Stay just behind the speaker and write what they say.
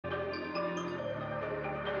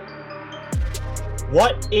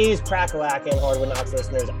What is crack-a-lackin', Hardwood Knocks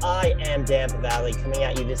listeners? I am Dan Valley, coming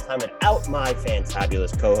at you this time without my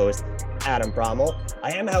fantabulous co-host, Adam Brommel.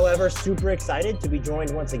 I am, however, super excited to be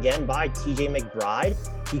joined once again by TJ McBride.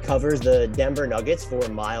 He covers the Denver Nuggets for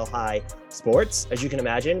Mile High Sports. As you can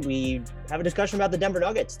imagine, we have a discussion about the Denver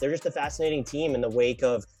Nuggets. They're just a fascinating team in the wake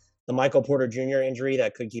of the Michael Porter Jr. injury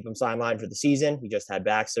that could keep him sidelined for the season. He just had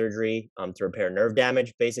back surgery to repair nerve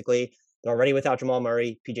damage, basically. They're already without Jamal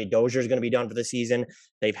Murray. PJ Dozier is going to be done for the season.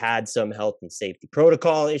 They've had some health and safety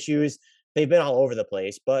protocol issues. They've been all over the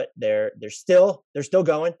place, but they're still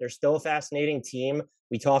going. They're still a fascinating team.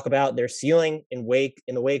 We talk about their ceiling in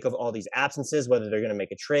the wake of all these absences, whether they're going to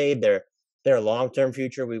make a trade, their long-term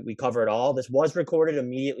future. We cover it all. This was recorded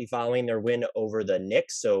immediately following their win over the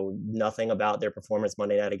Knicks, so nothing about their performance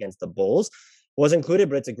Monday night against the Bulls was included,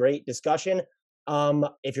 but it's a great discussion.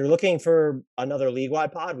 If you're looking for another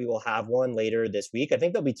league-wide pod, we will have one later this week. I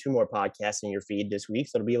think there'll be 2 more podcasts in your feed this week,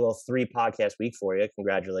 so it'll be a little 3-podcast week for you.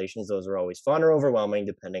 Congratulations. Those are always fun or overwhelming,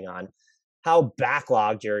 depending on how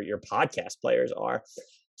backlogged your podcast players are.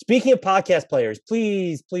 Speaking of podcast players,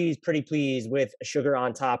 please, pretty please, with sugar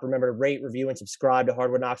on top, remember to rate, review, and subscribe to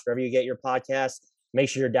Hardwood Knocks wherever you get your podcasts. Make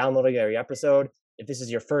sure you're downloading every episode. If this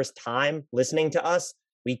is your first time listening to us,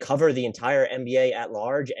 we cover the entire NBA at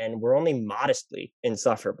large, and we're only modestly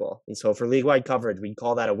insufferable. And so for league-wide coverage, we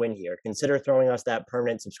call that a win here. Consider throwing us that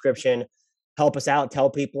permanent subscription. Help us out.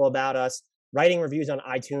 Tell people about us. Writing reviews on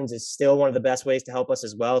iTunes is still one of the best ways to help us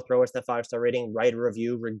as well. Throw us that 5-star rating. Write a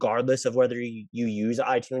review, regardless of whether you use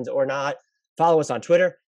iTunes or not. Follow us on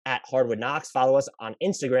Twitter at Hardwood Knocks. Follow us on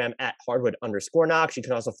Instagram at Hardwood_Knocks. You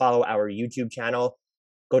can also follow our YouTube channel.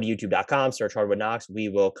 Go to youtube.com, search Hardwood Knocks. We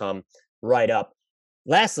will come right up.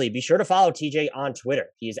 Lastly, be sure to follow TJ on Twitter.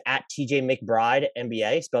 He is at TJ McBride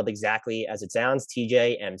NBA, spelled exactly as it sounds,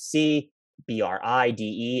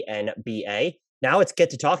 TJMCBridenBA. Now let's get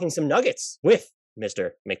to talking some Nuggets with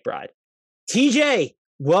Mr. McBride. TJ,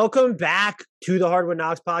 welcome back to the Hardwood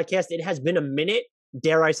Knocks podcast. It has been a minute,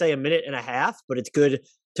 dare I say a minute and a half, but it's good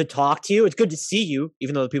to talk to you. It's good to see you,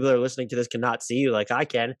 even though the people that are listening to this cannot see you like I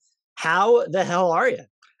can. How the hell are you?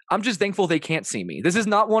 I'm just thankful they can't see me. This is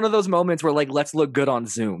not one of those moments where, like, let's look good on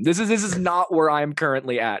Zoom. This is not where I'm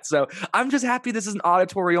currently at. So I'm just happy this is an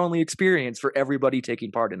auditory only experience for everybody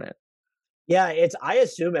taking part in it. Yeah, I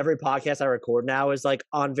assume every podcast I record now is like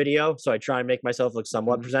on video. So I try and make myself look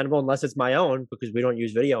somewhat presentable, unless it's my own, because we don't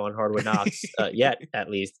use video on Hardwood Knocks yet, at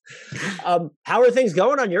least. How are things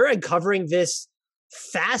going on your end covering this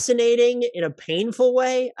fascinating, in a painful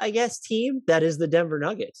way, I guess, team that is the Denver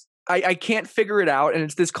Nuggets? I can't figure it out, and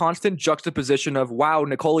it's this constant juxtaposition of, wow,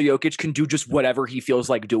 Nikola Jokic can do just whatever he feels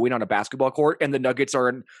like doing on a basketball court, and the Nuggets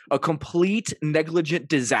are a complete negligent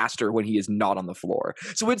disaster when he is not on the floor.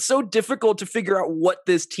 So it's so difficult to figure out what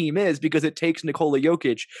this team is, because it takes Nikola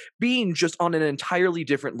Jokic being just on an entirely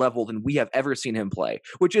different level than we have ever seen him play,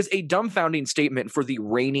 which is a dumbfounding statement for the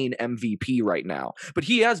reigning MVP right now. But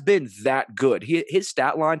he has been that good. His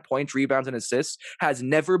stat line, points, rebounds, and assists, has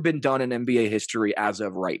never been done in NBA history as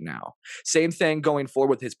of right now. Same thing going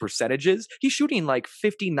forward with his percentages. He's shooting like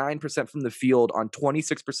 59% from the field on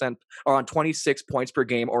 26% or on 26 points per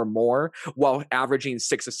game or more, while averaging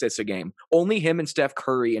 6 assists a game. Only him and Steph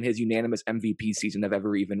Curry in his unanimous MVP season have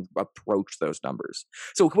ever even approached those numbers.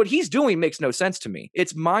 So what he's doing makes no sense to me.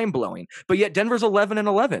 It's mind-blowing. But yet Denver's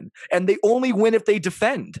 11-11, and they only win if they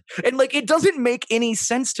defend. And like, it doesn't make any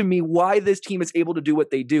sense to me why this team is able to do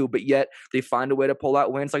what they do, but yet they find a way to pull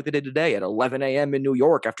out wins like they did today at 11 a.m. in New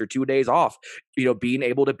York after 2 days off, being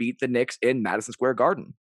able to beat the Knicks in Madison Square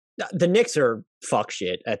Garden. The Knicks are fuck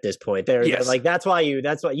shit at this point. They're like, that's why you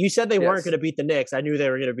said they weren't going to beat the Knicks. I knew they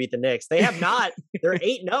were going to beat the Knicks. They have not. They're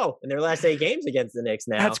 8-0 in their last 8 games against the Knicks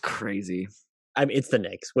now. That's crazy. I mean, it's the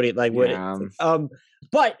Knicks. What do you like?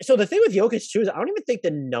 But so the thing with Jokic too is I don't even think the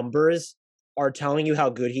numbers are telling you how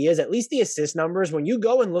good he is. At least the assist numbers, when you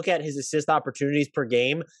go and look at his assist opportunities per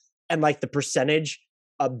game and like the percentage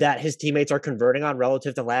that his teammates are converting on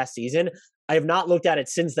relative to last season, I have not looked at it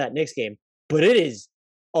since that Knicks game, but it is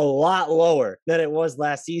a lot lower than it was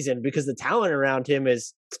last season because the talent around him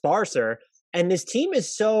is sparser. And this team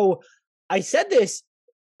is so, I said this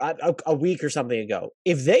a week or something ago.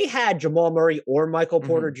 If they had Jamal Murray or Michael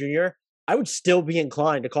Porter Jr., I would still be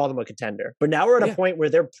inclined to call them a contender. But now we're at a point where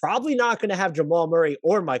they're probably not going to have Jamal Murray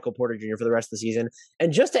or Michael Porter Jr. for the rest of the season.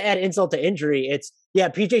 And just to add insult to injury, it's Yeah,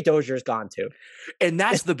 PJ Dozier's gone too. And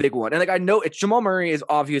that's the big one. And like, I know it's Jamal Murray is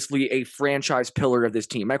obviously a franchise pillar of this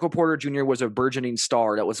team. Michael Porter Jr. was a burgeoning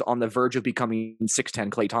star that was on the verge of becoming 6'10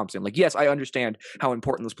 Klay Thompson. Like, yes, I understand how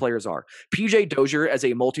important those players are. PJ Dozier as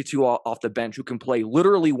a multi-tool off the bench who can play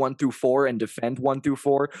literally 1 through 4 and defend 1 through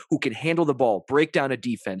 4, who can handle the ball, break down a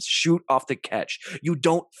defense, shoot off the catch. You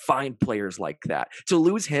don't find players like that. To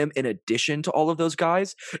lose him in addition to all of those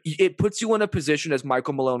guys, it puts you in a position, as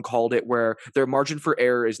Michael Malone called it, where their margin for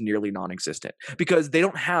error is nearly non-existent because they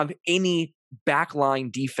don't have any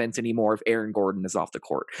backline defense anymore if Aaron Gordon is off the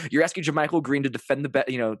court. You're asking JaMychal Green to defend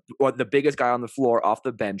the biggest guy on the floor off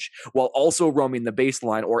the bench while also roaming the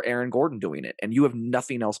baseline, or Aaron Gordon doing it, and you have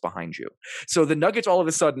nothing else behind you. So the Nuggets all of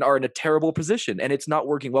a sudden are in a terrible position, and it's not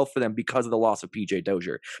working well for them because of the loss of PJ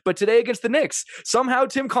Dozier. But today against the Knicks, somehow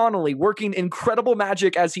Tim Connolly, working incredible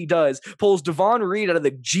magic as he does, pulls Devon Reed out of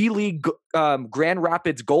the G League Grand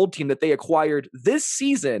Rapids Gold team that they acquired this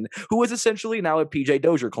season, who is essentially now a PJ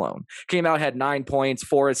Dozier clone. Came out, had 9 points,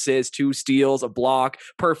 4 assists, 2 steals, a block,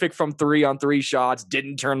 perfect from 3-on-3 shots,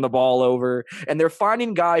 didn't turn the ball over. And they're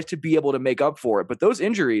finding guys to be able to make up for it. But those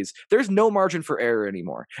injuries, there's no margin for error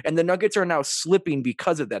anymore. And the Nuggets are now slipping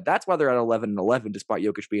because of that. That's why they're at 11-11, despite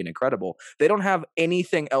Jokic being incredible. They don't have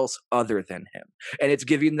anything else other than him. And it's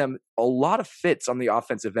giving them a lot of fits on the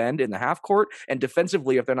offensive end in the half court. And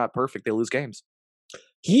defensively, if they're not perfect, they lose games.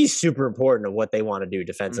 He's super important to what they want to do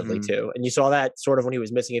defensively too. And you saw that sort of when he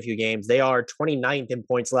was missing a few games. They are 29th in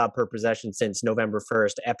points allowed per possession since November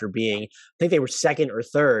 1st after being, I think they were second or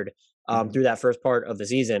third through that first part of the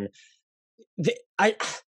season.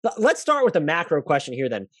 Let's start with the macro question here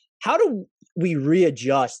then. How do we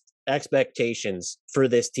readjust expectations for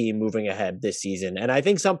this team moving ahead this season? And I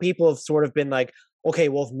think some people have sort of been like, okay,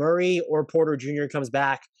 well, if Murray or Porter Jr. comes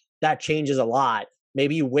back, that changes a lot.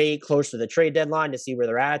 Maybe you wait close to the trade deadline to see where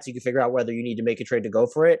they're at so you can figure out whether you need to make a trade to go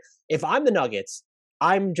for it. If I'm the Nuggets,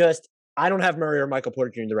 I don't have Murray or Michael Porter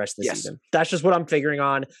Jr. the rest of the season. That's just what I'm figuring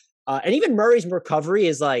on. And even Murray's recovery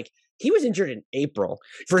is like, he was injured in April.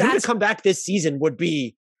 For him to come back this season would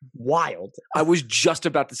be wild. I was just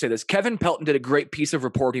about to say this. Kevin Pelton did a great piece of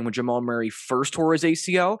reporting when Jamal Murray first tore his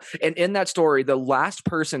ACL. And in that story, the last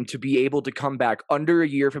person to be able to come back under a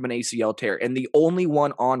year from an ACL tear, and the only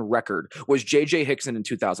one on record, was J.J. Hickson in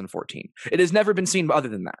 2014. It has never been seen other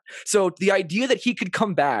than that. So the idea that he could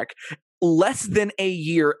come back less than a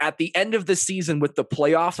year at the end of the season with the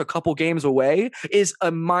playoffs a couple games away is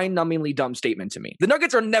a mind-numbingly dumb statement to me. The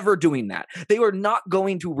Nuggets are never doing that. They are not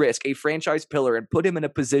going to risk a franchise pillar and put him in a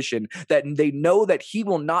position that they know that he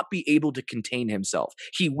will not be able to contain himself.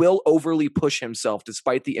 He will overly push himself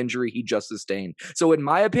despite the injury he just sustained. So in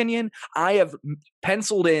my opinion, I have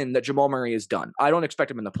penciled in that Jamal Murray is done. I don't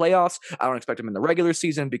expect him in the playoffs. I don't expect him in the regular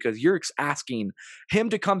season because you're asking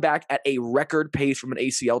him to come back at a record pace from an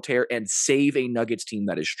ACL tear and save a Nuggets team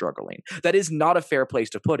that is struggling. That is not a fair place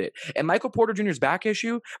to put it. And Michael Porter Jr.'s back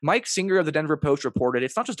issue, Mike Singer of the Denver Post reported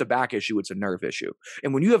it's not just a back issue, it's a nerve issue.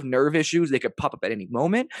 And when you have nerve issues, they could pop up at any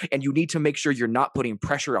moment, and you need to make sure you're not putting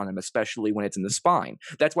pressure on them, especially when it's in the spine.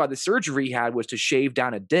 That's why the surgery he had was to shave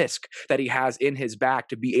down a disc that he has in his back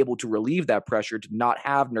to be able to relieve that pressure to not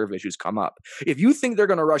have nerve issues come up. If you think they're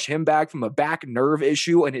going to rush him back from a back nerve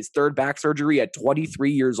issue and his third back surgery at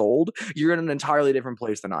 23 years old, you're in an entirely different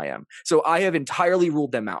place than I am. So I have entirely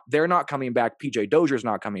ruled them out. They're not coming back. PJ Dozier's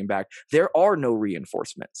not coming back. There are no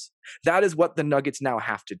reinforcements. That is what the Nuggets now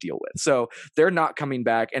have to deal with. So they're not coming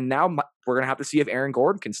back. And now we're going to have to see if Aaron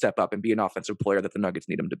Gordon can step up and be an offensive player that the Nuggets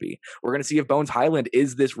need him to be. We're going to see if Bones Highland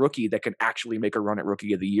is this rookie that can actually make a run at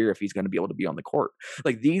Rookie of the Year if he's going to be able to be on the court.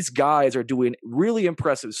 Like, these guys are doing really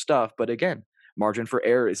impressive stuff. But again, margin for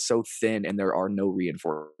error is so thin and there are no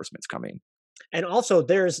reinforcements coming. And also,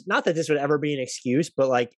 there's not that this would ever be an excuse, but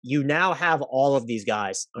like, you now have all of these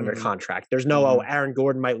guys under contract. There's no, Aaron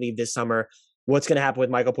Gordon might leave this summer. What's going to happen with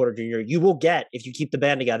Michael Porter Jr.? You will get, if you keep the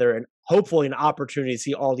band together, and hopefully an opportunity to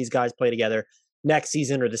see all these guys play together next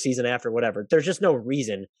season or the season after, whatever. There's just no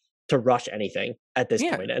reason to rush anything at this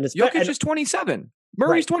point. And it's Jokic is 27.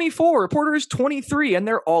 Murray's 24. Porter is 23, and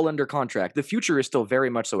they're all under contract. The future is still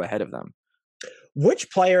very much so ahead of them.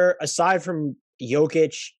 Which player, aside from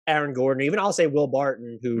Jokic, Aaron Gordon, even I'll say Will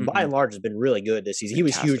Barton, who by and large has been really good this season.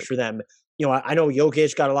 Fantastic. He was huge for them. You know, I know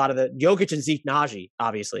Jokic got a lot of Jokic and Zeke Naji,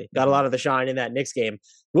 obviously, got a lot of the shine in that Knicks game.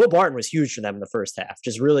 Will Barton was huge for them in the first half,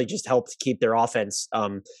 just helped keep their offense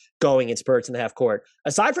going in spurts in the half court.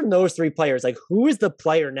 Aside from those three players, like, who is the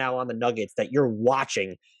player now on the Nuggets that you're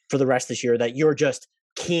watching for the rest of this year that you're just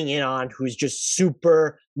keying in on, who's just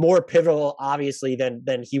super more pivotal, obviously,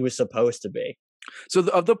 than he was supposed to be? So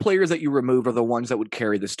of the players that you removed are the ones that would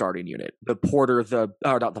carry the starting unit. The Porter,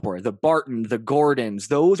 not the Porter, the Barton, the Gordons.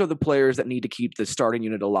 Those are the players that need to keep the starting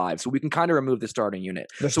unit alive. So we can kind of remove the starting unit.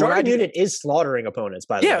 The starting unit is slaughtering opponents,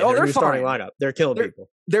 by the way. Yeah, they're fine. Starting lineup. They're killing people.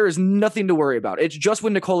 There is nothing to worry about. It's just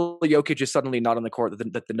when Nikola Jokic is suddenly not on the court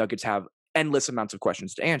that the Nuggets have endless amounts of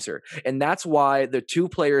questions to answer. And that's why the two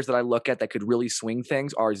players that I look at that could really swing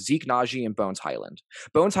things are Zeke Naji and Bones Highland.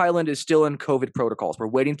 Bones Highland is still in COVID protocols. We're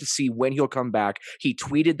waiting to see when he'll come back. He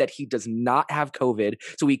tweeted that he does not have COVID,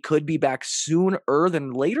 so he could be back sooner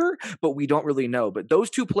than later, but we don't really know. But those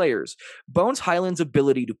two players, Bones Highland's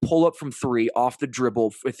ability to pull up from three off the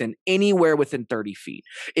dribble anywhere within 30 feet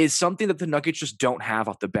is something that the Nuggets just don't have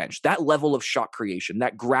off the bench. That level of shot creation,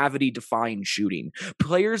 that gravity-defying shooting.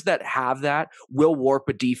 Players that have that will warp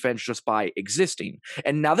a defense just by existing.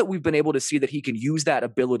 And now that we've been able to see that he can use that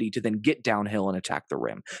ability to then get downhill and attack the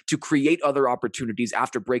rim, to create other opportunities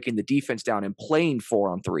after breaking the defense down and playing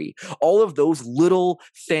 4-on-3, all of those little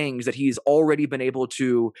things that he's already been able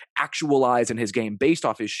to actualize in his game based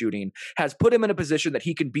off his shooting has put him in a position that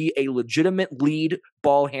he can be a legitimate lead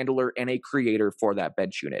ball handler and a creator for that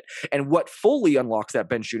bench unit. And what fully unlocks that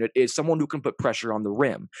bench unit is someone who can put pressure on the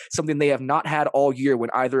rim, something they have not had all year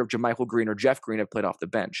when either of JaMychal Green or Jeff Green have played off the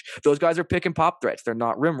bench. Those guys are pick and pop threats. They're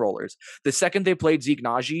not rim rollers. The second they played Zeke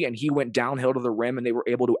Naji and he went downhill to the rim and they were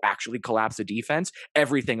able to actually collapse the defense,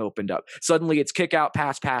 everything opened up. Suddenly it's kick out,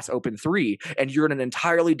 pass, open three, and you're in an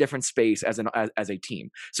entirely different space as a team.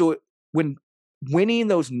 So when winning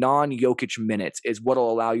those non-Jokic minutes is what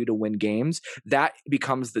will allow you to win games, that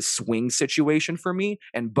becomes the swing situation for me.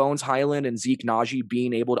 And Bones Highland and Zeke Naji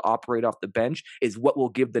being able to operate off the bench is what will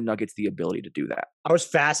give the Nuggets the ability to do that. I was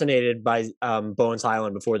fascinated by Bones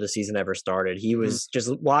Highland before the season ever started. He was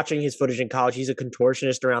just watching his footage in college. He's a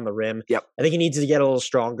contortionist around the rim. Yep. I think he needs to get a little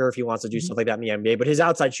stronger if he wants to do stuff like that in the NBA. But his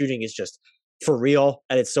outside shooting is just for real,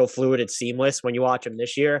 and it's so fluid, it's seamless when you watch him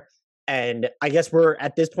this year. And I guess we're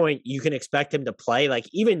at this point, you can expect him to play. Like,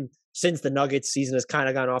 even since the Nuggets season has kind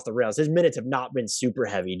of gone off the rails, his minutes have not been super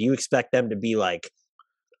heavy. Do you expect them to be like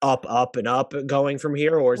up and up going from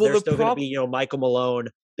here? Or is there still going to be, Michael Malone?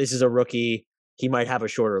 This is a rookie. He might have a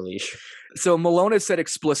shorter leash. So Malone has said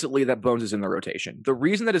explicitly that Bones is in the rotation. The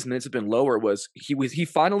reason that his minutes have been lower was he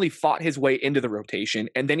finally fought his way into the rotation,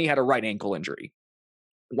 and then he had a right ankle injury.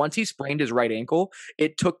 Once he sprained his right ankle,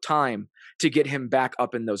 it took time to get him back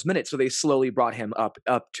up in those minutes. So they slowly brought him up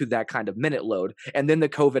to that kind of minute load. And then the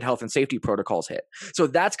COVID health and safety protocols hit. So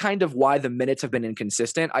that's kind of why the minutes have been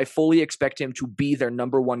inconsistent. I fully expect him to be their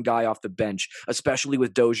number one guy off the bench, especially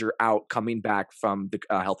with Dozier out coming back from the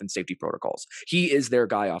health and safety protocols. He is their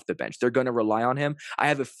guy off the bench. They're going to rely on him. I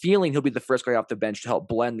have a feeling he'll be the first guy off the bench to help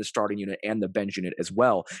blend the starting unit and the bench unit as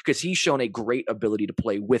well, because he's shown a great ability to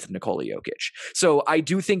play with Nikola Jokic. So I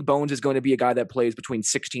do think Bones is going to be a guy that plays between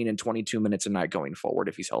 16 and 22 minutes a night going forward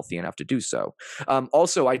if he's healthy enough to do so.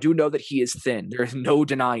 Also, I do know that he is thin. There is no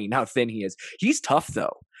denying how thin he is. He's tough,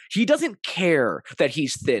 though. He doesn't care that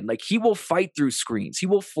he's thin. Like, he will fight through screens. He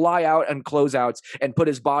will fly out and closeouts and put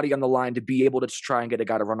his body on the line to be able to try and get a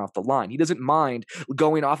guy to run off the line. He doesn't mind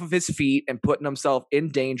going off of his feet and putting himself in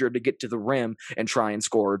danger to get to the rim and try and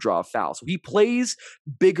score or draw a foul. So he plays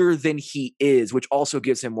bigger than he is, which also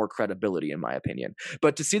gives him more credibility, in my opinion.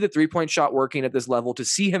 But to see the three-point shot working at this level, to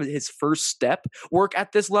see him his first step work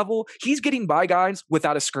at this level, he's getting by guys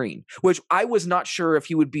without a screen, which I was not sure if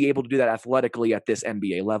he would be able to do that athletically at this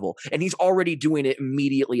NBA level. And he's already doing it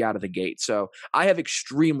immediately out of the gate. So I have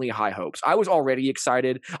extremely high hopes. I was already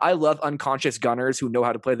excited. I love unconscious gunners who know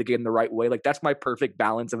how to play the game the right way. Like, that's my perfect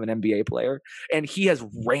balance of an NBA player. And he has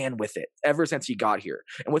ran with it ever since he got here.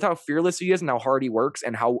 And with how fearless he is and how hard he works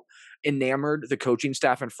and how enamored the coaching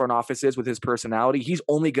staff and front office is with his personality, he's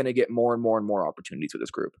only going to get more and more and more opportunities with this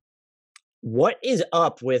group. What is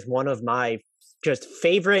up with one of my just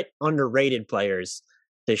favorite underrated players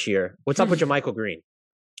this year? What's up with JaMychal Green?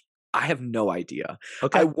 I have no idea.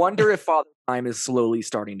 Okay. I wonder if Father Time is slowly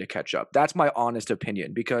starting to catch up. That's my honest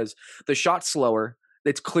opinion, because the shot's slower.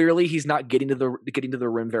 It's clearly he's not getting to the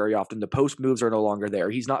rim very often. The post moves are no longer there.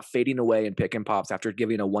 He's not fading away and pick and pops after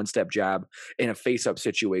giving a one-step jab in a face-up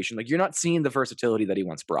situation. Like, you're not seeing the versatility that he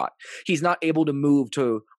once brought. He's not able to move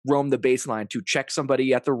to roam the baseline to check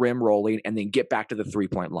somebody at the rim rolling and then get back to the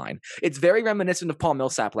three-point line. It's very reminiscent of Paul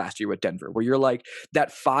Millsap last year with Denver, where you're like,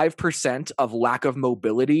 that 5% of lack of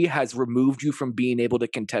mobility has removed you from being able to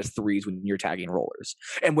contest threes when you're tagging rollers.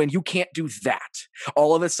 And when you can't do that,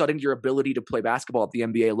 all of a sudden your ability to play basketball at the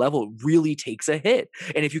NBA level really takes a hit.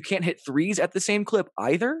 And if you can't hit threes at the same clip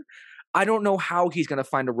either, I don't know how he's going to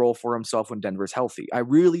find a role for himself when Denver's healthy. I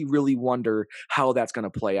really, really wonder how that's going to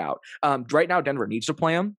play out. Right now, Denver needs to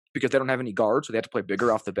play him. because they don't have any guards, so they have to play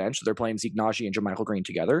bigger off the bench. So they're playing Zeke Nnaji and JaMychal Green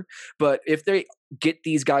together. But if they get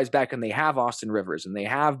these guys back and they have Austin Rivers and they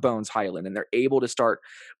have Bones Highland and they're able to start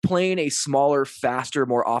playing a smaller, faster,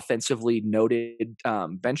 more offensively noted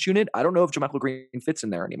bench unit, I don't know if JaMychal Green fits in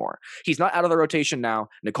there anymore. He's not out of the rotation now.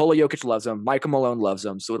 Nikola Jokic loves him. Michael Malone loves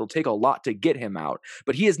him. So it'll take a lot to get him out.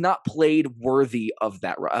 But he has not played worthy of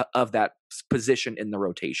that position in the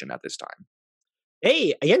rotation at this time.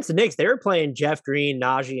 Hey, against the Knicks, they were playing Jeff Green,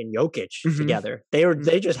 Nnaji, and Jokic together.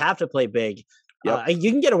 They just have to play big. Yep.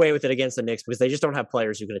 You can get away with it against the Knicks because they just don't have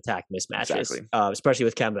players who can attack mismatches, especially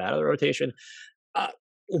with Kemba out of the rotation.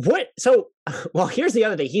 Well, here's the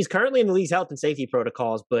other thing. He's currently in the league's health and safety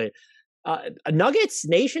protocols, but Nuggets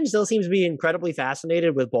Nation still seems to be incredibly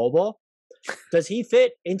fascinated with Bol Bol. Does he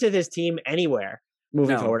fit into this team anywhere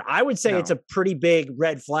moving forward? I would say it's a pretty big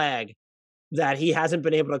red flag that he hasn't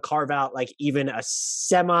been able to carve out like even a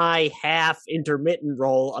semi-half intermittent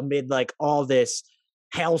role amid like all this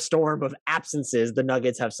hailstorm of absences the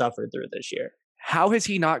Nuggets have suffered through this year. How has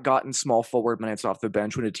he not gotten small forward minutes off the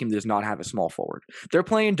bench when a team does not have a small forward? They're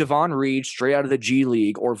playing Devon Reed straight out of the G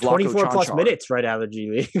League or Vlatko 24 Čančar. plus minutes right out of the G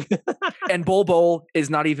League. And Bol Bol is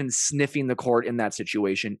not even sniffing the court in that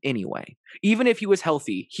situation anyway. Even if he was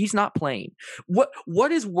healthy, he's not playing.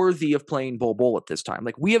 What is worthy of playing Bol Bol at this time?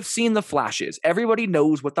 Like, we have seen the flashes. Everybody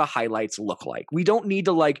knows what the highlights look like. We don't need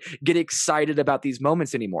to like get excited about these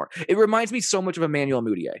moments anymore. It reminds me so much of Emmanuel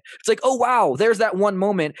Mudiay. It's like, oh wow, there's that one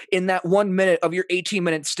moment in that 1 minute of your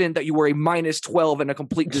 18-minute stint that you were a minus 12 and a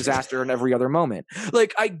complete disaster in every other moment.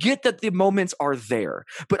 Like, I get that the moments are there,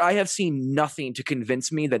 but I have seen nothing to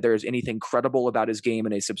convince me that there is anything credible about his game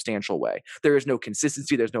in a substantial way. There is no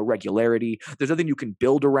consistency. There's no regularity. There's nothing you can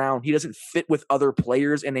build around. He doesn't fit with other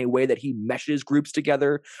players in a way that he meshes groups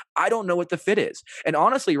together. I don't know what the fit is. And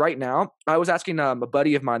honestly, right now, I was asking a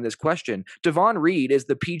buddy of mine this question. Devon Reed is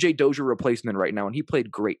the PJ Dozier replacement right now, and he played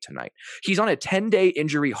great tonight. He's on a 10-day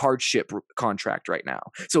injury hardship contract right now.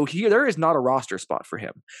 So there is not a roster spot for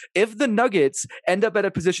him. If the Nuggets end up at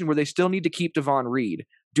a position where they still need to keep Devon Reed,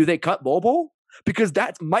 do they cut Bol Bol? Because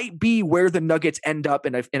that might be where the Nuggets end up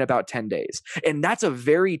in about 10 days. And that's a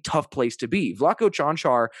very tough place to be. Vlatko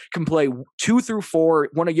Čančar can play 2 through 4,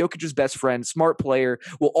 one of Jokic's best friends, smart player,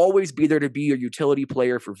 will always be there to be your utility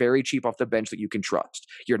player for very cheap off the bench that you can trust.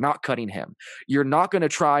 You're not cutting him. You're not going to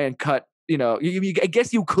try and cut, I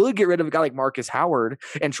guess you could get rid of a guy like Marcus Howard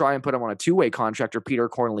and try and put him on a 2-way contract or Peter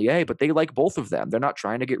Cornelier, but they like both of them. They're not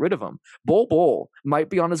trying to get rid of him. Bol Bol might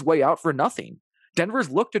be on his way out for nothing. Denver's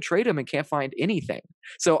looked to trade him and can't find anything.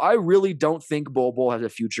 So I really don't think Bol Bol has a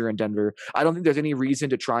future in Denver. I don't think there's any reason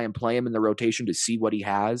to try and play him in the rotation to see what he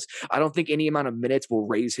has. I don't think any amount of minutes will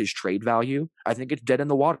raise his trade value. I think it's dead in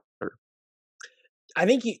the water. I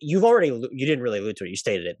think you didn't really allude to it. You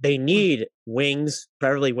stated it. They need wings,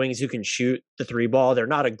 preferably wings who can shoot the 3 ball. They're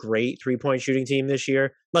not a great 3-point shooting team this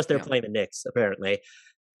year, unless they're playing the Knicks, apparently.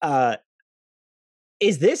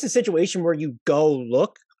 Is this a situation where you go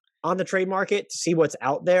look on the trade market to see what's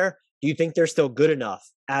out there? Do you think they're still good enough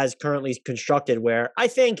as currently constructed? Where I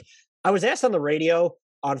think I was asked on the radio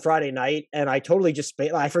on Friday night, and I totally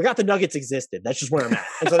I forgot the Nuggets existed. That's just where I'm at.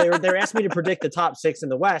 And so they were asking me to predict the top 6 in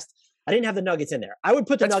the West. I didn't have the Nuggets in there. I would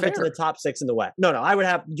put the Nuggets in the top 6 in the West. No, I would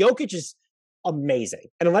have Jokic is amazing.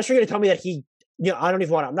 And unless you're going to tell me that I don't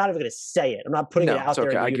even want to, I'm not even going to say it. I'm not putting it out there.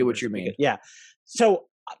 Okay. I get what you mean. Yeah. So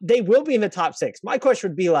they will be in the top 6. My question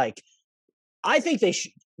would be like, I think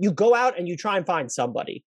you go out and you try and find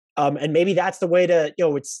somebody. And maybe that's the way to,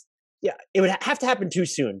 it would have to happen too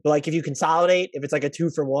soon. But like if you consolidate, if it's like a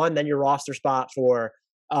 2-for-1, then your roster spot for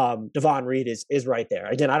Devon Reed is right there.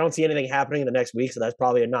 Again, I don't see anything happening in the next week, so that's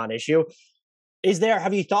probably a non-issue.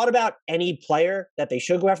 Have you thought about any player that they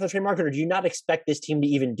should go after the trade market, or do you not expect this team to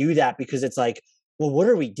even do that because it's like, well, what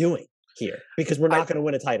are we doing here? Because we're not going to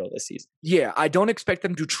win a title this season. Yeah, I don't expect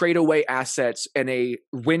them to trade away assets in a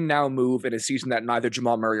win now move in a season that neither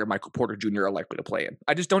Jamal Murray or Michael Porter Jr. are likely to play in.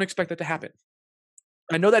 I just don't expect that to happen.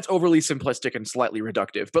 I know that's overly simplistic and slightly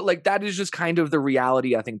reductive, but like that is just kind of the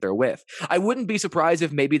reality I think they're with. I wouldn't be surprised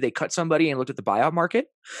if maybe they cut somebody and looked at the buyout market.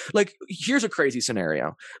 Like, here's a crazy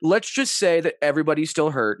scenario. Let's just say that everybody's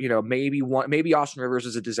still hurt. Maybe Austin Rivers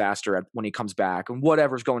is a disaster when he comes back, and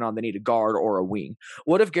whatever's going on, they need a guard or a wing.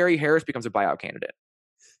 What if Gary Harris becomes a buyout candidate?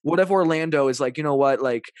 What if Orlando is like, you know what,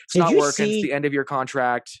 like it's not working. It's the end of your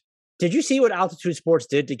contract. Did you see what Altitude Sports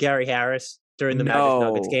did to Gary Harris during the Magic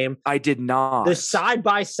Nuggets game? I did not. The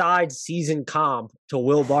side-by-side season comp to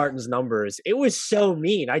Will Barton's numbers. It was so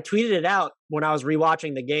mean. I tweeted it out when I was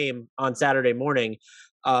rewatching the game on Saturday morning.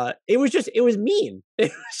 It was mean.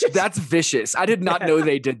 It was just, That's vicious. I did not know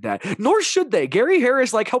they did that. Nor should they. Gary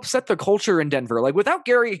Harris helped set the culture in Denver. Without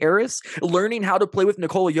Gary Harris learning how to play with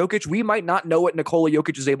Nikola Jokic, we might not know what Nikola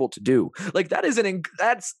Jokic is able to do.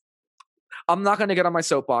 That's I'm not going to get on my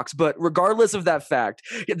soapbox, but regardless of that fact,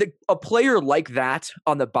 a player like that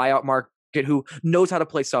on the buyout market who knows how to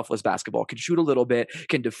play selfless basketball, can shoot a little bit,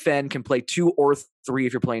 can defend, can play 2 or 3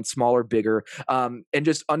 if you're playing smaller, bigger, and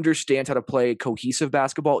just understands how to play cohesive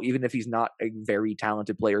basketball, even if he's not a very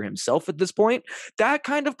talented player himself at this point. That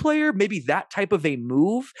kind of player, maybe that type of a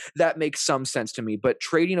move, that makes some sense to me. But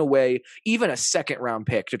trading away even a second round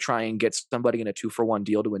pick to try and get somebody in a 2-for-1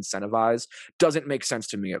 deal to incentivize doesn't make sense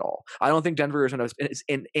to me at all. I don't think Denver is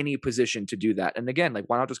in any position to do that. And again,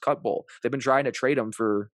 why not just cut Bull? They've been trying to trade him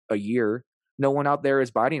for a year. No one out there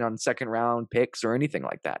is biting on second round picks or anything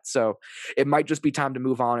like that. So it might just be time to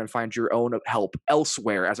move on and find your own help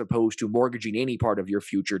elsewhere, as opposed to mortgaging any part of your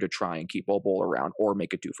future to try and keep Bull around or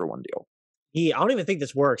make a 2-for-1 deal. Yeah, I don't even think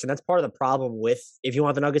this works. And that's part of the problem with, if you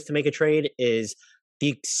want the Nuggets to make a trade, is the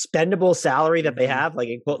expendable salary that they have.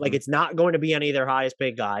 It's not going to be any of their highest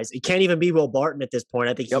paid guys. It can't even be Will Barton at this point.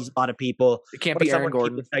 I think he's a lot of people. It can't be Aaron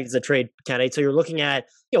Gordon. As a trade candidate. So you're looking at,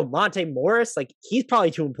 Monte Morris. He's probably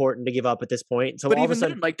too important to give up at this point. So but even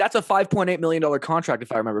then, that's a $5.8 million contract,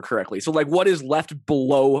 if I remember correctly. So what is left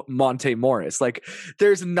below Monte Morris?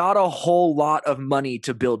 There's not a whole lot of money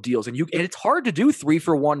to build deals, and it's hard to do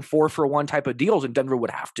 3-for-1, 4-for-1 type of deals, and Denver would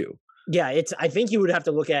have to. Yeah, I think you would have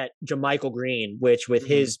to look at JaMychal Green, which with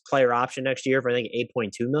his player option next year for I think $8.2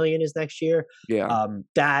 million is next year. Yeah.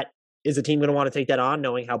 That is a team going to want to take that on,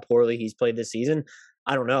 knowing how poorly he's played this season.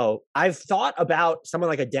 I don't know. I've thought about someone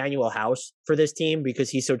like a Daniel House for this team because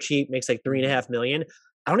he's so cheap, makes $3.5 million.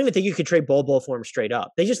 I don't even think you could trade Bol for him straight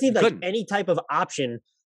up. They just need any type of option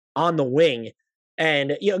on the wing.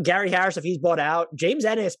 And, Gary Harris, if he's bought out, James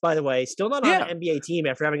Ennis, by the way, still not on an NBA team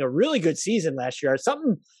after having a really good season last year.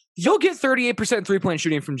 You'll get 38% 3-point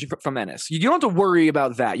shooting from Ennis. You don't have to worry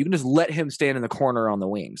about that. You can just let him stand in the corner on the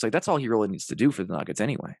wings. That's all he really needs to do for the Nuggets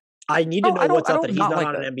anyway. I need to know what's up that he's not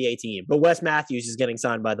on an NBA team. But Wes Matthews is getting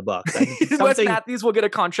signed by the Bucks. Wes Matthews will get a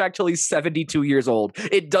contract till he's 72 years old.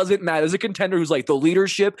 It doesn't matter. There's a contender who's the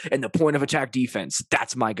leadership and the point of attack defense.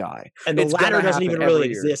 That's my guy. And the ladder doesn't even really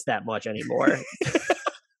exist that much anymore.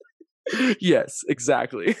 Yes,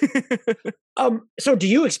 exactly. So do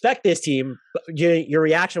you expect this team, your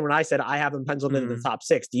reaction when I said I have them penciled in the top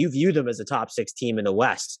 6, do you view them as a top 6 team in the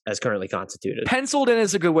West as currently constituted? Penciled in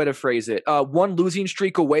is a good way to phrase it. One losing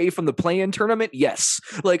streak away from the play-in tournament? Yes.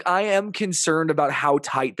 I am concerned about how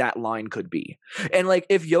tight that line could be. And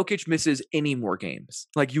if Jokic misses any more games,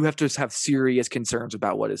 you have to have serious concerns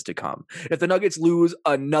about what is to come. If the Nuggets lose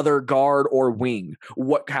another guard or wing,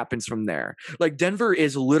 what happens from there? Denver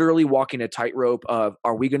is literally walking a tightrope of,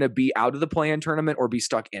 are we going to be out of the play-in tournament or be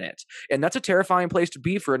stuck in it? And that's a terrifying place to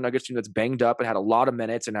be for a Nuggets team that's banged up and had a lot of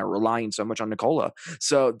minutes and are relying so much on Nikola.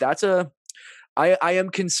 So I am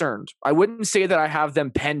concerned. I wouldn't say that I have them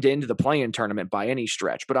penned into the play-in tournament by any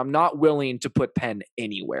stretch, but I'm not willing to put Penn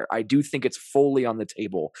anywhere. I do think it's fully on the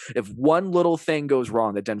table. If one little thing goes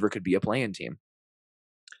wrong, that Denver could be a play-in team.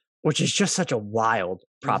 Which is just such a wild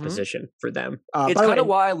proposition for them. It's kind of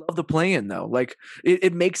why I love the play-in, though.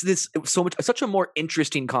 It makes this such a more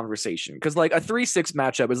interesting conversation, because a 3-6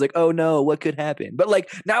 matchup is oh no, what could happen? But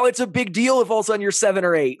now it's a big deal if all of a sudden you're 7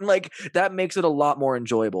 or 8. And that makes it a lot more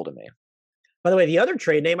enjoyable to me. By the way, the other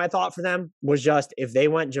trade name I thought for them was just if they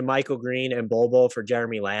went JaMychal Green and Bol for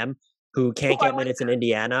Jeremy Lamb, who can't get minutes in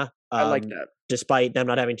Indiana. I like that. Despite them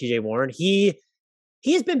not having TJ Warren.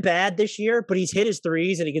 He's been bad this year, but he's hit his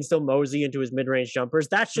threes and he can still mosey into his mid-range jumpers.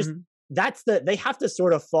 That's just they have to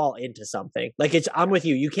sort of fall into something. I'm with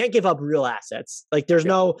you. You can't give up real assets. I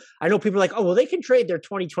know people are oh, well, they can trade their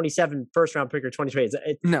 2027 first round pick or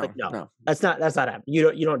 2020. No, that's not happening.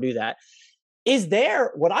 You don't do that. Is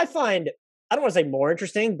there what I find, I don't want to say more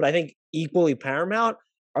interesting, but I think equally paramount,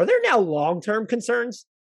 are there now long-term concerns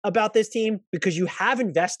about this team? Because you have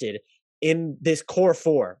invested in this core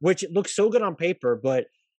 4, which looks so good on paper, but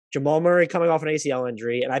Jamal Murray coming off an ACL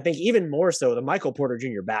injury, and I think even more so, the Michael Porter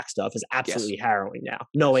Jr. back stuff is absolutely harrowing now,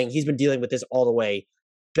 knowing he's been dealing with this all the way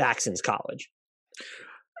back since college.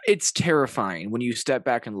 It's terrifying when you step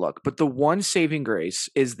back and look, but the one saving grace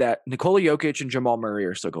is that Nikola Jokic and Jamal Murray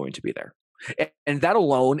are still going to be there. And that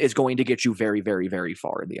alone is going to get you very, very, very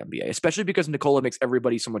far in the NBA, especially because Nikola makes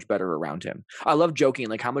everybody so much better around him. I love joking,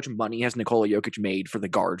 how much money has Nikola Jokic made for the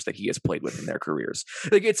guards that he has played with in their careers?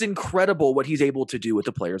 It's incredible what he's able to do with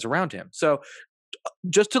the players around him. So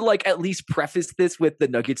just to like at least preface this with, the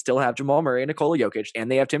Nuggets still have Jamal Murray and Nikola Jokic,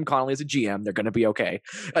 and they have Tim Connolly as a GM. They're going to be okay.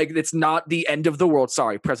 Like, it's not the end of the world.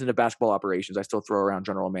 Sorry, president of basketball operations. I still throw around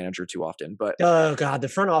general manager too often, but oh god, the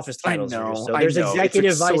front office titles are just so. There's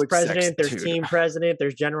executive vice president, there's team president,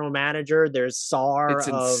 there's general manager, there's czar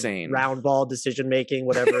of round ball decision making,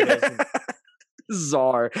 whatever it is.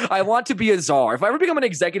 Czar. I want to be a czar. If I ever become an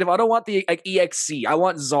executive, I don't want the like EXC. I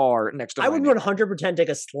want czar next to. I would 100% take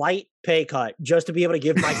a slight pay cut just to be able to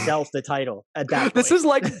give myself the title at that point. This is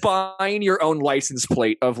like buying your own license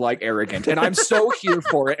plate of like arrogant, and I'm so here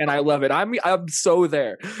for it, and I love it. I'm so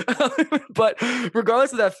there. But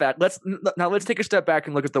regardless of that fact, let's take a step back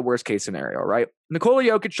and look at the worst case scenario. Right, Nikola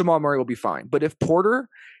Jokic, Jamal Murray will be fine, but if Porter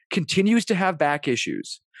continues to have back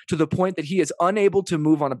issues to the point that he is unable to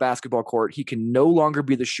move on a basketball court, he can no longer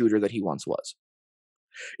be the shooter that he once was.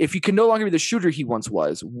 If he can no longer be the shooter he once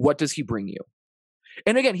was, what does he bring you?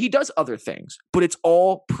 And again, he does other things, but it's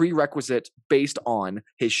all prerequisite based on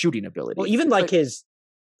his shooting ability. Well, even like his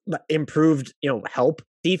improved, help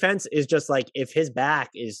defense is just like, if his back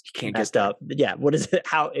is messed up, yeah, what is it?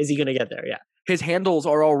 How is he going to get there? Yeah. His handles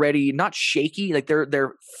are already not shaky, like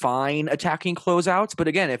they're fine attacking closeouts. But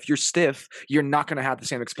again, if you're stiff, you're not going to have the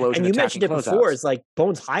same explosion. And you mentioned it before. It's like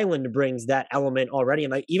Bones Highland brings that element already,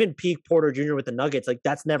 and like even peak Porter Jr. with the Nuggets, like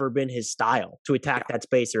that's never been his style to attack that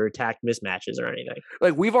space or attack mismatches or anything.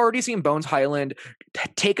 Like we've already seen Bones Highland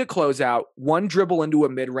take a closeout, one dribble into a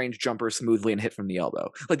mid-range jumper smoothly and hit from the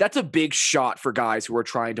elbow. Like that's a big shot for guys who are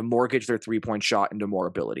trying to mortgage their 3-point shot into more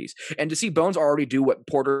abilities. And to see Bones already do what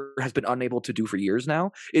Porter has been unable to do for years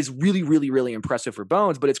now is really, really, really impressive for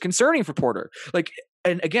Bones, but it's concerning for Porter. Like,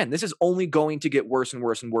 and again, this is only going to get worse and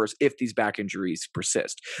worse and worse if these back injuries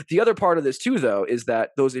persist. The other part of this too, though, is that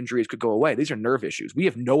those injuries could go away. These are nerve issues. We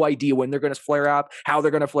have no idea when they're going to flare up, how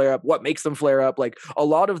they're going to flare up, what makes them flare up. Like a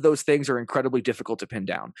lot of those things are incredibly difficult to pin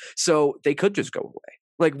down. So they could just go away.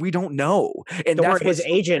 Like we don't know. And that's his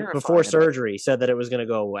agent before surgery said that it was going to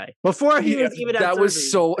go away. Before he was even that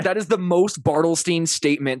was surgery. That is the most Bartelstein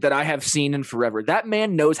statement that I have seen in forever. That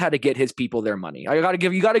man knows how to get his people their money. You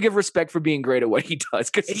got to give respect for being great at what he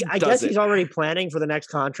does. I guess he's already planning for the next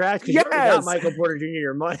contract. Yes. You got Michael Porter Jr.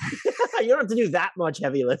 your money. You don't have to do that much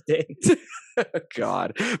heavy lifting.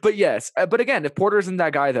 God. But yes. But again, if Porter isn't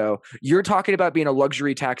that guy, though, you're talking about being a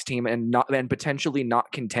luxury tax team and potentially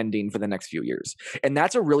not contending for the next few years. And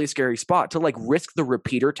that's a really scary spot to like risk the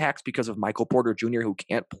repeater tax because of Michael Porter Jr. who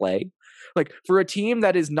can't play. Like for a team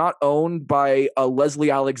that is not owned by a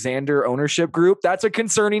Leslie Alexander ownership group, that's a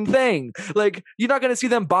concerning thing. Like you're not going to see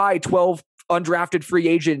them buy 12 undrafted free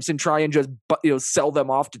agents and try and just sell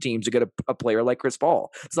them off to teams to get a player like Chris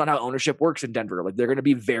Paul. It's not how ownership works in Denver. Like they're going to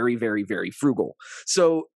be very, very, very frugal.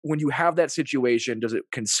 So when you have that situation, does it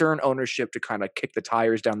concern ownership to kind of kick the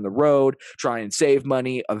tires down the road, try and save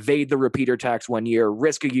money, evade the repeater tax 1 year,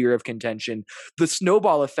 risk a year of contention? The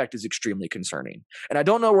snowball effect is extremely concerning. And I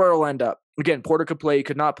don't know where it'll end up. Again, Porter could play,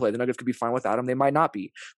 could not play. The Nuggets could be fine without him. They might not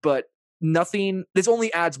be. But this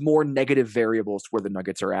only adds more negative variables to where the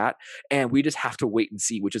Nuggets are at. And we just have to wait and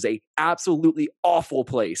see, which is a absolutely awful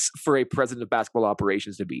place for a president of basketball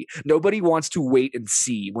operations to be. Nobody wants to wait and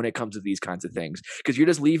see when it comes to these kinds of things, because you're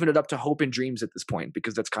just leaving it up to hope and dreams at this point,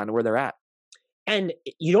 because that's kind of where they're at. And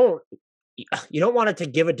you don't want it to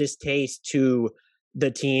give a distaste to the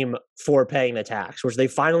team for paying the tax, which they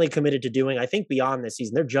finally committed to doing. I think beyond this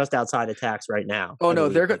season, they're just outside of tax right now. Oh no,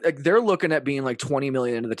 they're looking at being like 20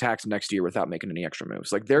 million into the tax next year without making any extra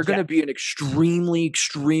moves. Like they're going to be an extremely,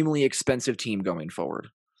 extremely expensive team going forward.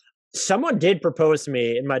 Someone did propose to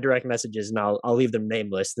me in my direct messages, and I'll leave them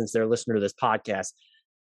nameless since they're a listener to this podcast.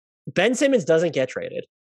 Ben Simmons doesn't get traded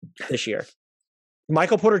this year.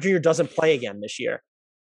 Michael Porter Jr. doesn't play again this year.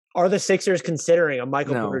 Are the Sixers considering a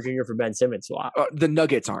Michael Porter Jr. for Ben Simmons swap? The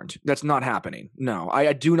Nuggets aren't. That's not happening. No,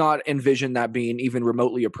 I do not envision that being even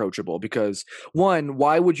remotely approachable, because one,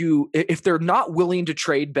 why would you, if they're not willing to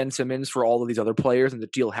trade Ben Simmons for all of these other players and the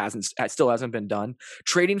deal still hasn't been done,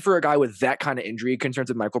 trading for a guy with that kind of injury concerns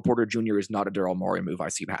of Michael Porter Jr. is not a Daryl Morey move I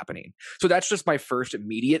see happening. So that's just my first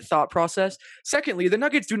immediate thought process. Secondly, the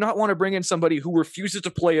Nuggets do not want to bring in somebody who refuses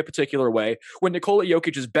to play a particular way when Nikola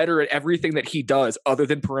Jokic is better at everything that he does other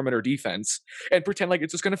than perimeter defense, and pretend like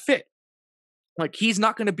it's just going to fit. Like he's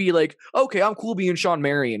not going to be like, okay, I'm cool being Sean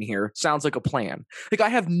Marion here. Sounds like a plan. Like I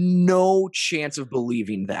have no chance of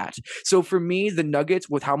believing that. So for me, the Nuggets,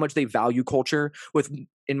 with how much they value culture,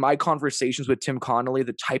 in my conversations with Tim Connolly,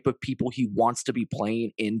 the type of people he wants to be playing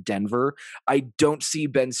in Denver, I don't see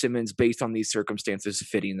Ben Simmons based on these circumstances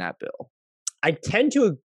fitting that bill. I tend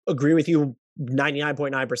to agree with you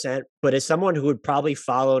 99.9%, but as someone who would probably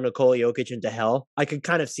follow Nikola Jokic into hell, I could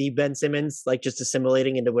kind of see Ben Simmons like just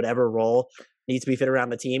assimilating into whatever role needs to be fit around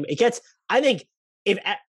the team. I think if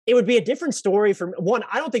it would be a different story from one,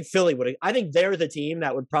 I don't think Philly would. I think they're the team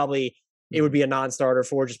that would probably, it would be a non-starter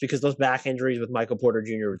for, just because those back injuries with Michael Porter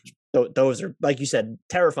Jr., those are, like you said,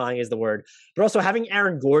 terrifying is the word. But also having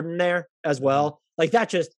Aaron Gordon there as well, like that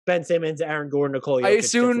just Ben Simmons, Aaron Gordon, Nikola Jokic. I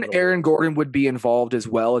assume Aaron Gordon would be involved as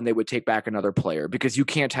well, and they would take back another player because you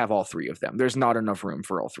can't have all three of them. There's not enough room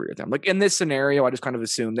for all three of them. Like in this scenario, I just kind of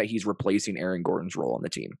assume that he's replacing Aaron Gordon's role on the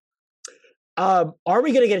team. Are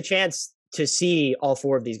we going to get a chance to see all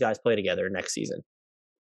four of these guys play together next season?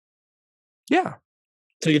 Yeah.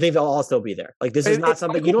 So you think they'll all still be there? Like this is not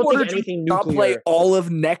something you don't think anything nuclear. Play all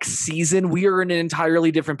of next season. We are in an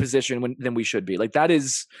entirely different position than we should be. Like that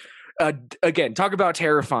is, again, talk about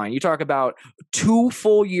terrifying. You talk about 2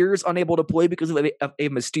 full years unable to play because of a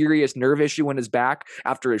mysterious nerve issue in his back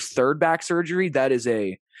after his third back surgery. That is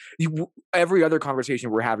every other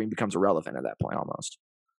conversation we're having becomes irrelevant at that point almost.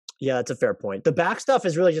 Yeah, that's a fair point. The back stuff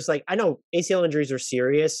is really just like, I know ACL injuries are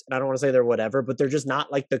serious, and I don't want to say they're whatever, but they're just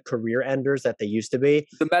not like the career enders that they used to be.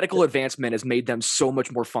 The medical advancement has made them so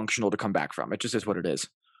much more functional to come back from. It just is what it is.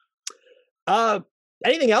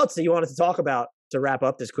 Anything else that you wanted to talk about to wrap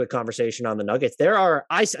up this quick conversation on the Nuggets?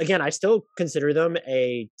 I still consider them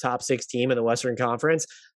a top 6 team in the Western Conference.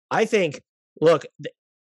 I think, look,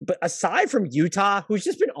 but aside from Utah, who's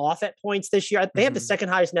just been off at points this year, they have the second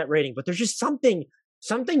highest net rating, but there's just something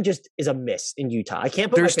just is amiss in Utah. I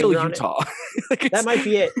can't put my finger on it. They're still Utah. Like that might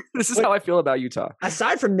be it. This is how I feel about Utah.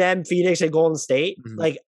 Aside from them, Phoenix and Golden State,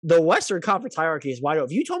 like the Western Conference hierarchy is wide open.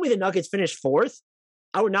 If you told me the Nuggets finished 4th,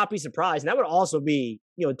 I would not be surprised. And that would also be,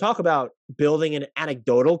 talk about building an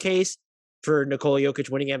anecdotal case for Nikola Jokic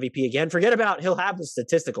winning MVP again. Forget about he'll have the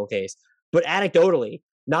statistical case, but anecdotally,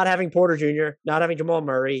 not having Porter Jr., not having Jamal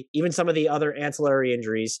Murray, even some of the other ancillary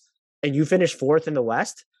injuries, and you finish 4th in the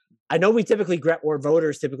West. I know we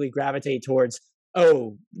voters typically gravitate towards,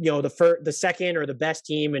 the second or the best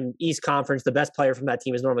team in East Conference, the best player from that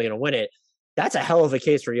team is normally going to win it. That's a hell of a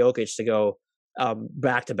case for Jokic to go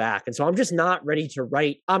back to back. And so I'm just not ready to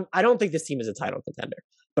write. I don't think this team is a title contender,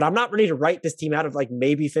 but I'm not ready to write this team out of like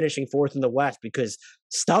maybe finishing 4th in the West because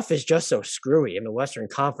stuff is just so screwy in the Western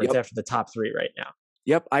Conference after the top 3 right now.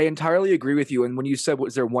 Yep, I entirely agree with you. And when you said,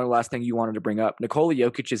 was there one last thing you wanted to bring up? Nikola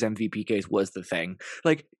Jokic's MVP case was the thing.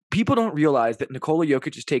 Like, people don't realize that Nikola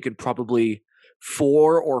Jokic has taken probably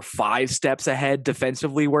 4 or 5 steps ahead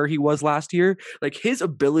defensively where he was last year. Like his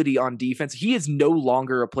ability on defense, he is no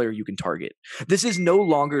longer a player you can target. This is no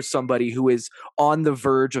longer somebody who is on the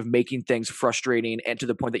verge of making things frustrating and to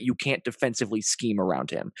the point that you can't defensively scheme around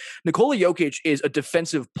him. Nikola Jokic is a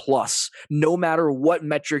defensive plus no matter what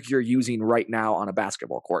metric you're using right now on a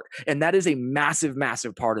basketball court. And that is a massive,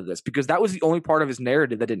 massive part of this because that was the only part of his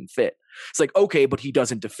narrative that didn't fit. It's like, okay, but he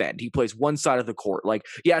doesn't defend. He plays one side of the court. Like,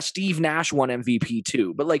 yeah, Steve Nash won MVP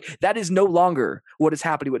too, but like that is no longer what is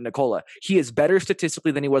happening with Nikola. He is better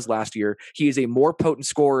statistically than he was last year. He is a more potent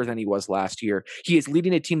scorer than he was last year. He is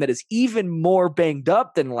leading a team that is even more banged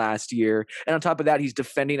up than last year. And on top of that, he's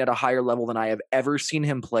defending at a higher level than I have ever seen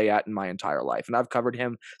him play at in my entire life. And I've covered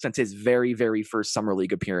him since his very, very first summer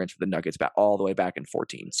league appearance for the Nuggets all the way back in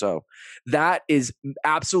 2014. So that is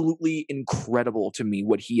absolutely incredible to me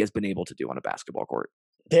what he has been able to do on a basketball court.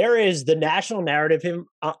 There is the national narrative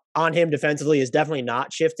on him defensively is definitely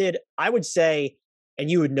not shifted. I would say, and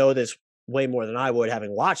you would know this way more than I would,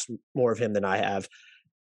 having watched more of him than I have,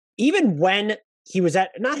 even when he was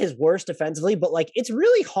at not his worst defensively, but like it's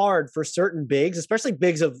really hard for certain bigs, especially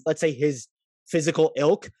bigs of, let's say, his physical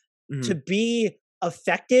ilk, to be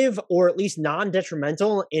effective or at least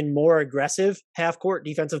non-detrimental in more aggressive half-court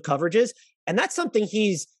defensive coverages. And that's something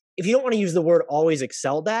he's, if you don't want to use the word always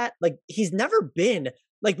excelled at, like he's never been,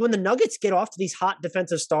 like when the Nuggets get off to these hot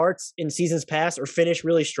defensive starts in seasons past or finish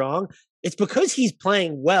really strong, it's because he's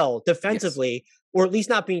playing well defensively, or at least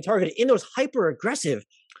not being targeted in those hyper aggressive,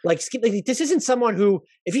 like this isn't someone who,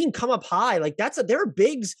 if he can come up high, like there are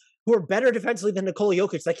bigs who are better defensively than Nikola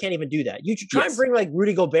Jokic that can't even do that. You try and bring like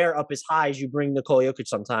Rudy Gobert up as high as you bring Nikola Jokic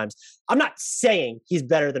sometimes. I'm not saying he's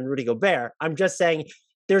better than Rudy Gobert. I'm just saying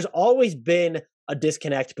there's always been a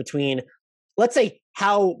disconnect between, let's say,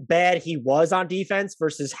 how bad he was on defense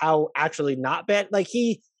versus how actually not bad. Like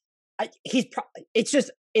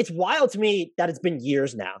it's wild to me that it's been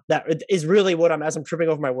years now. That is really what as I'm tripping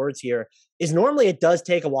over my words here, is normally it does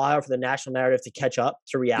take a while for the national narrative to catch up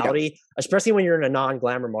to reality, especially when you're in a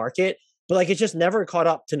non-glamour market. But like, it's just never caught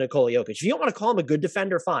up to Nikola Jokic. If you don't want to call him a good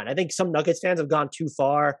defender, fine. I think some Nuggets fans have gone too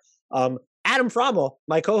far. Adam Frommel,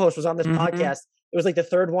 my co-host, was on this podcast it was like the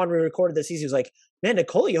third one we recorded this season. He was like, man,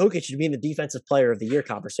 Nikola Jokic should be in the defensive player of the year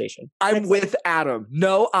conversation. I'm with Adam.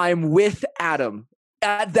 No, I'm with Adam.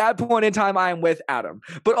 At that point in time, I am with Adam.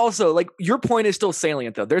 But also, like, your point is still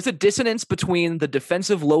salient, though. There's a dissonance between the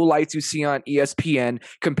defensive lowlights you see on ESPN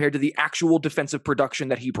compared to the actual defensive production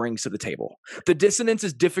that he brings to the table. The dissonance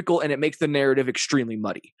is difficult, and it makes the narrative extremely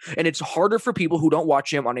muddy. And it's harder for people who don't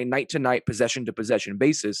watch him on a night-to-night, possession-to-possession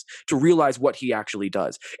basis to realize what he actually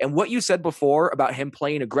does. And what you said before about him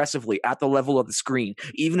playing aggressively at the level of the screen,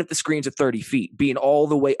 even if the screen's at 30 feet, being all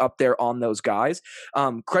the way up there on those guys,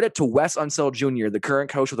 credit to Wes Unseld Jr., the current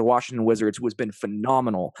coach of the Washington Wizards, who has been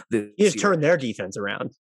phenomenal this He has year. turned their defense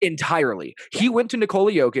around. Entirely. He went to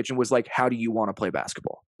Nikola Jokic and was like, how do you want to play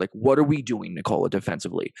basketball? Like, what are we doing, Nikola,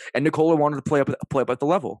 defensively? And Nikola wanted to play up at the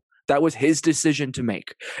level. That was his decision to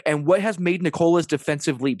make. And what has made Nikola's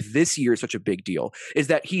defensive leap this year such a big deal is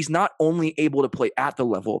that he's not only able to play at the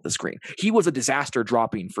level of the screen. He was a disaster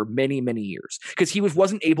dropping for many, many years because he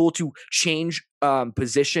wasn't able to change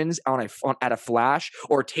positions at a flash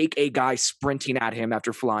or take a guy sprinting at him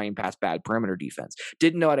after flying past bad perimeter defense.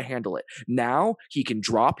 Didn't know how to handle it. Now he can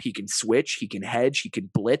drop, he can switch, he can hedge, he can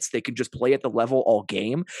blitz. They can just play at the level all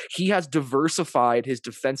game. He has diversified his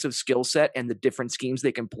defensive skill set and the different schemes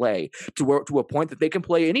they can play to a point that they can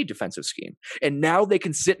play any defensive scheme. And now they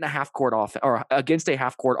can sit in a half-court offense or against a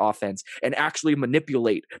half-court offense and actually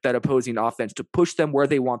manipulate that opposing offense to push them where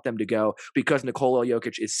they want them to go because Nikola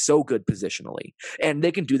Jokic is so good positionally. And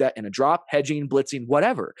they can do that in a drop, hedging, blitzing,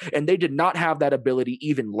 whatever. And they did not have that ability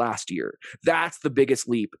even last year. That's the biggest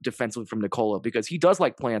leap defensively from Nikola because he does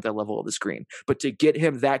like playing at that level of the screen. But to get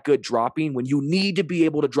him that good dropping when you need to be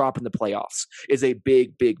able to drop in the playoffs is a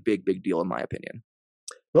big, big, big, big deal in my opinion.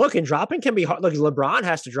 Look, and dropping can be hard. Look, LeBron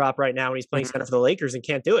has to drop right now when he's playing center for the Lakers and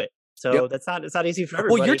can't do it. So it's not easy for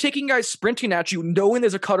everybody. Well, you're taking guys sprinting at you, knowing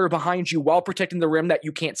there's a cutter behind you while protecting the rim that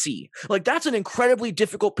you can't see. Like, that's an incredibly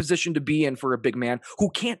difficult position to be in for a big man who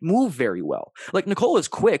can't move very well. Like, Nikola's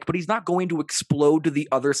quick, but he's not going to explode to the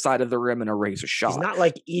other side of the rim and erase a shot. He's not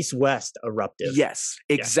like east-west eruptive. Yes,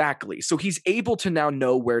 exactly. Yeah. So he's able to now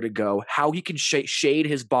know where to go, how he can shade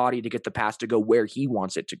his body to get the pass to go where he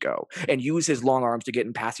wants it to go, and use his long arms to get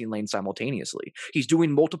in passing lane simultaneously. He's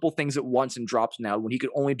doing multiple things at once in drops now when he could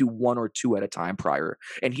only do one or two at a time prior.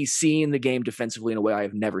 And he's seeing the game defensively in a way I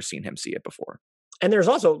have never seen him see it before. And there's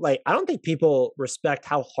also, like, I don't think people respect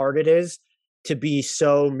how hard it is to be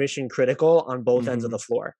so mission critical on both ends of the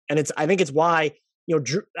floor. And I think it's why, you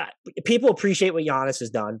know, people appreciate what Giannis has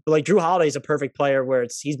done, but like Drew Holiday is a perfect player where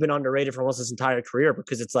he's been underrated for almost his entire career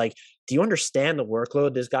because it's like, do you understand the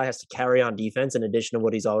workload this guy has to carry on defense in addition to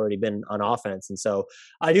what he's already been on offense? And so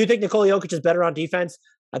I do think Nikola Jokic is better on defense.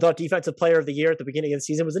 I thought defensive player of the year at the beginning of the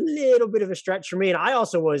season was a little bit of a stretch for me. And I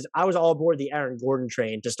was all aboard the Aaron Gordon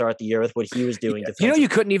train to start the year with what he was doing. You know, you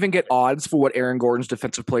couldn't even get odds for what Aaron Gordon's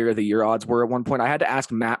defensive player of the year odds were at one point. I had to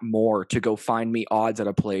ask Matt Moore to go find me odds at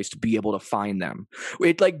a place to be able to find them.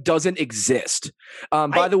 It like doesn't exist.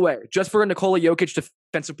 By the way, just for a Nikola Jokic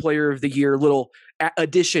defensive player of the year, little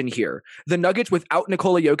addition here. The Nuggets without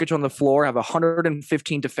Nikola Jokic on the floor have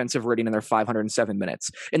 115 defensive rating in their 507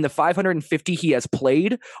 minutes. In the 550 he has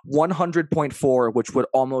played, 100.4, which would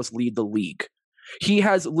almost lead the league. He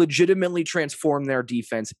has legitimately transformed their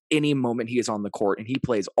defense any moment he is on the court, and he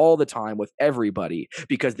plays all the time with everybody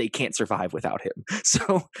because they can't survive without him.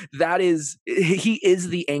 So he is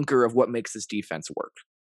the anchor of what makes this defense work.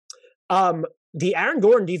 The Aaron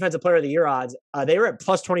Gordon defensive player of the year odds, they were at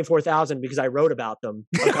plus 24,000 because I wrote about them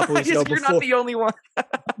a couple weeks ago. You're not the only one.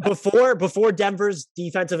 before Denver's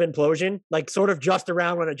defensive implosion, like sort of just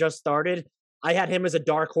around when it just started, I had him as a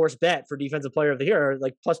dark horse bet for defensive player of the year,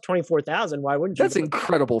 like plus 24,000. Why wouldn't you? That's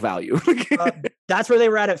incredible value. That's where they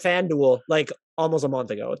were at FanDuel, like almost a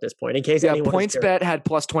month ago at this point. In case anyone PointsBet had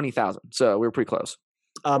plus 20,000, so we were pretty close.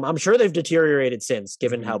 I'm sure they've deteriorated since,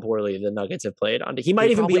 given how poorly the Nuggets have played. He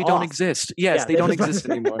might even be off. Don't exist. Yes, they don't exist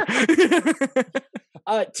anymore.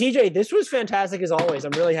 TJ, this was fantastic as always.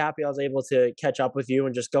 I'm really happy I was able to catch up with you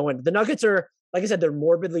and just go in. The Nuggets are, like I said, they're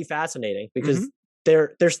morbidly fascinating because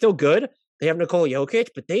they're still good. They have Nikola Jokic,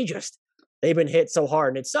 but they've been hit so hard.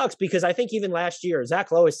 And it sucks because I think even last year,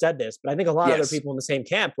 Zach Lowe has said this, but I think a lot of other people in the same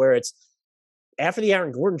camp where it's, after the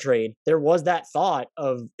Aaron Gordon trade, there was that thought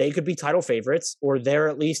of they could be title favorites or they're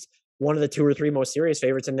at least one of the 2 or 3 most serious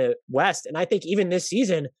favorites in the West. And I think even this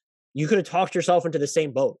season, you could have talked yourself into the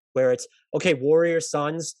same boat where it's, okay, Warriors,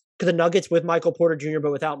 Suns, because the Nuggets with Michael Porter Jr.,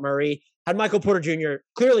 but without Murray, had Michael Porter Jr.,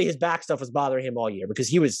 clearly his back stuff was bothering him all year because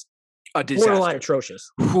he was a disaster. Borderline atrocious.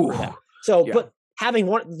 So, but having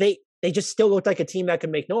they just still looked like a team that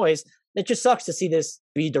could make noise. It just sucks to see this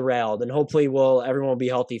be derailed, and hopefully everyone will be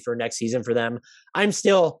healthy for next season for them.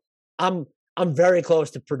 I'm very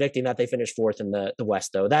close to predicting that they finish fourth in the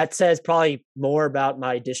West, though. That says probably more about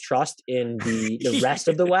my distrust in the rest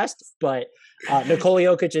of the West. But Nikola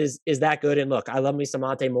Jokic is that good. And look, I love me some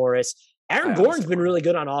Monte Morris. Aaron Gordon's been really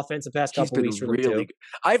good on offense the past couple weeks. Really,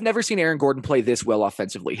 I've never seen Aaron Gordon play this well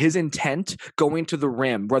offensively. His intent going to the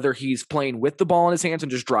rim, whether he's playing with the ball in his hands and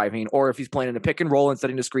just driving, or if he's playing in a pick and roll and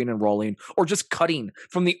setting the screen and rolling, or just cutting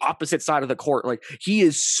from the opposite side of the court. Like, he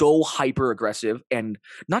is so hyper aggressive, and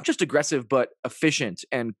not just aggressive, but efficient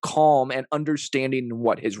and calm and understanding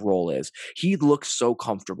what his role is. He looks so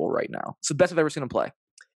comfortable right now. It's the best I've ever seen him play.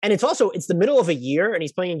 And it's the middle of a year, and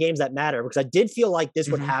he's playing in games that matter, because I did feel like this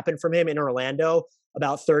would happen from him in Orlando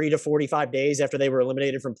about 30 to 45 days after they were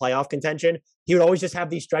eliminated from playoff contention. He would always just have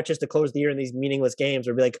these stretches to close the year in these meaningless games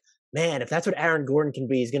where be like, man, if that's what Aaron Gordon can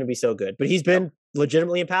be, he's going to be so good. But he's been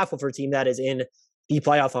legitimately impactful for a team that is in the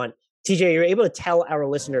playoff hunt. TJ, you're able to tell our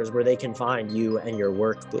listeners where they can find you and your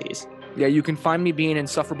work, please. Yeah, you can find me being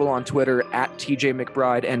insufferable on Twitter at TJ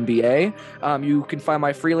McBride NBA. You can find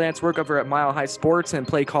my freelance work over at Mile High Sports and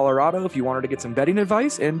Play Colorado if you wanted to get some betting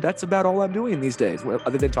advice. And that's about all I'm doing these days,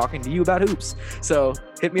 other than talking to you about hoops. So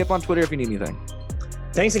hit me up on Twitter if you need anything.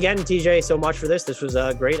 Thanks again, TJ, so much for this. This was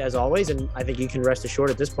great as always. And I think you can rest assured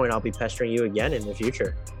at this point, I'll be pestering you again in the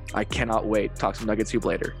future. I cannot wait. Talk some Nuggets Hoop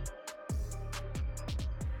later.